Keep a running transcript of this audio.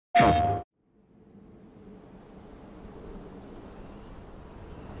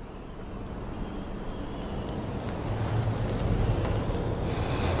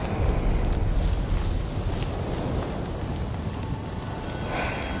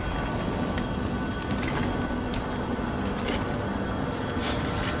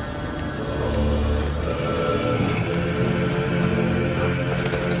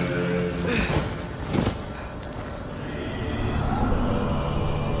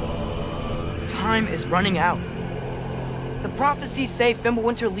Time is running out. The prophecies say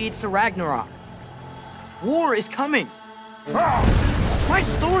Fimbulwinter leads to Ragnarok. War is coming. My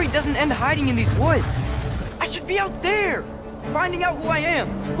story doesn't end hiding in these woods. I should be out there, finding out who I am,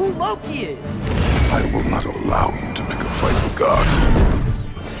 who Loki is. I will not allow you to pick a fight with gods.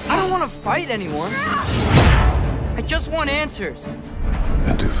 I don't want to fight anyone. I just want answers.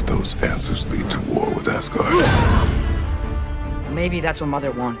 And if those answers lead to war with Asgard? Maybe that's what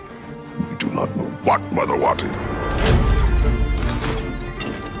Mother wanted. We do not know what Mother wanted.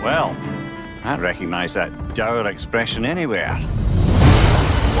 Well, I recognize that dour expression anywhere.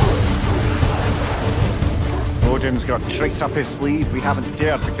 Odin's got tricks up his sleeve we haven't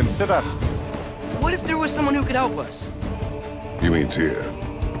dared to consider. What if there was someone who could help us? You mean Tyr,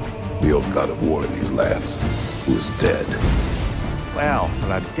 the old god of war in these lands, who is dead? Well,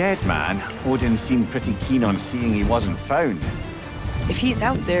 for a dead man, Odin seemed pretty keen on seeing he wasn't found. If he's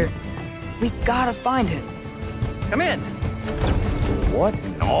out there, we gotta find him. Come in. What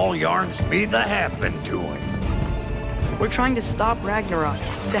in all yarns be the happened to him? We're trying to stop Ragnarok,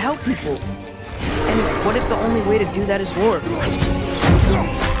 to help people. And what if the only way to do that is war?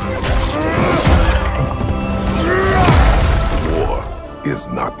 War is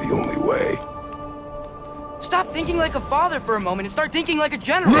not the only way. Stop thinking like a father for a moment and start thinking like a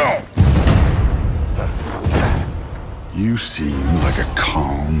general. No! You seem like a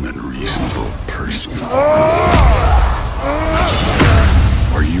calm and reasonable person.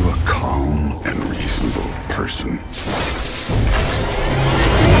 Are you a calm and reasonable person?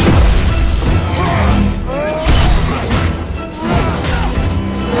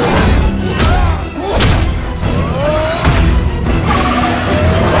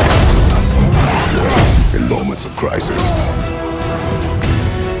 In moments of crisis,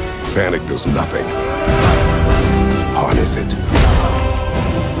 panic does nothing. Harness it.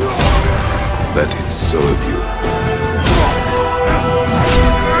 Let it serve you.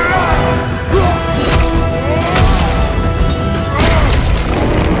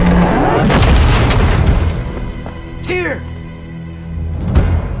 Tyr!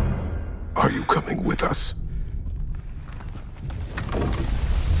 Are you coming with us?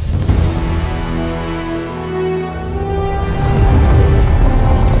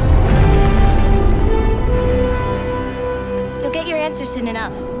 You'll get your answers soon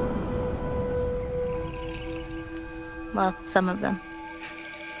enough. Well, some of them.